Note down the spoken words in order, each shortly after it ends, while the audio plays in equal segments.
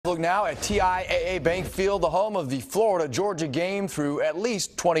look now at TIAA Bank Field, the home of the Florida-Georgia game through at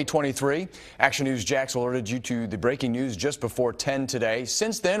least 2023. Action News Jax alerted you to the breaking news just before 10 today.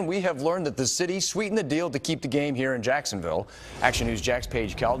 Since then, we have learned that the city sweetened the deal to keep the game here in Jacksonville. Action News Jax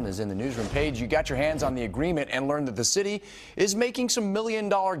Paige Kelton is in the newsroom. Paige, you got your hands on the agreement and learned that the city is making some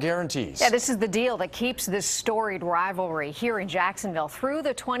million-dollar guarantees. Yeah, this is the deal that keeps this storied rivalry here in Jacksonville through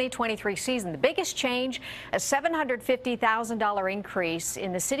the 2023 season. The biggest change, a $750,000 increase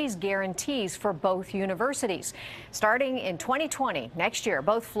in the city's guarantees for both universities. Starting in 2020, next year,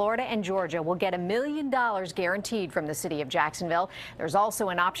 both Florida and Georgia will get $1 million guaranteed from the city of Jacksonville. There's also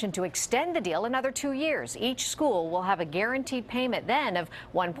an option to extend the deal another 2 years. Each school will have a guaranteed payment then of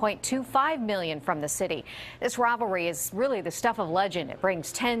 $1.25 million from the city. This rivalry is really the stuff of legend. It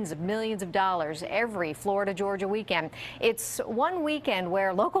brings tens of millions of dollars every Florida-Georgia weekend. It's one weekend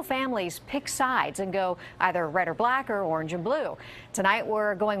where local families pick sides and go either red or black or orange and blue. Tonight,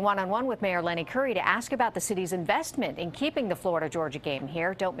 we're going one-on-one with Mayor Lenny Curry to ask about the city's investment in keeping the Florida-Georgia game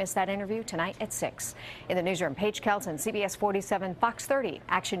here. Don't miss that interview tonight at 6. In the newsroom, Paige Kelton, CBS 47, Fox 30,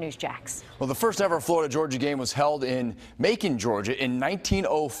 Action News Jax. Well, the first ever Florida-Georgia game was held in Macon, Georgia in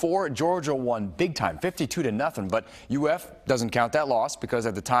 1904. Georgia won big time, 52-0, but UF doesn't count that loss because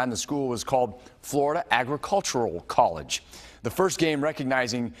at the time the school was called Florida Agricultural College. The first game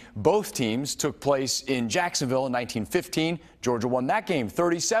recognizing both teams took place in Jacksonville in 1915. Georgia won that game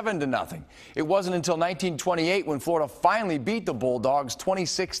 37-0. It wasn't until 1928 when Florida finally beat the Bulldogs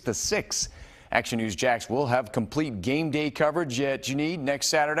 26-6. Action News Jax will have complete game day coverage that you need next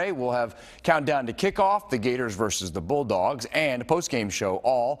Saturday. We'll have countdown to kickoff, the Gators versus the Bulldogs, and a post-game show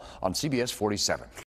all on CBS 47.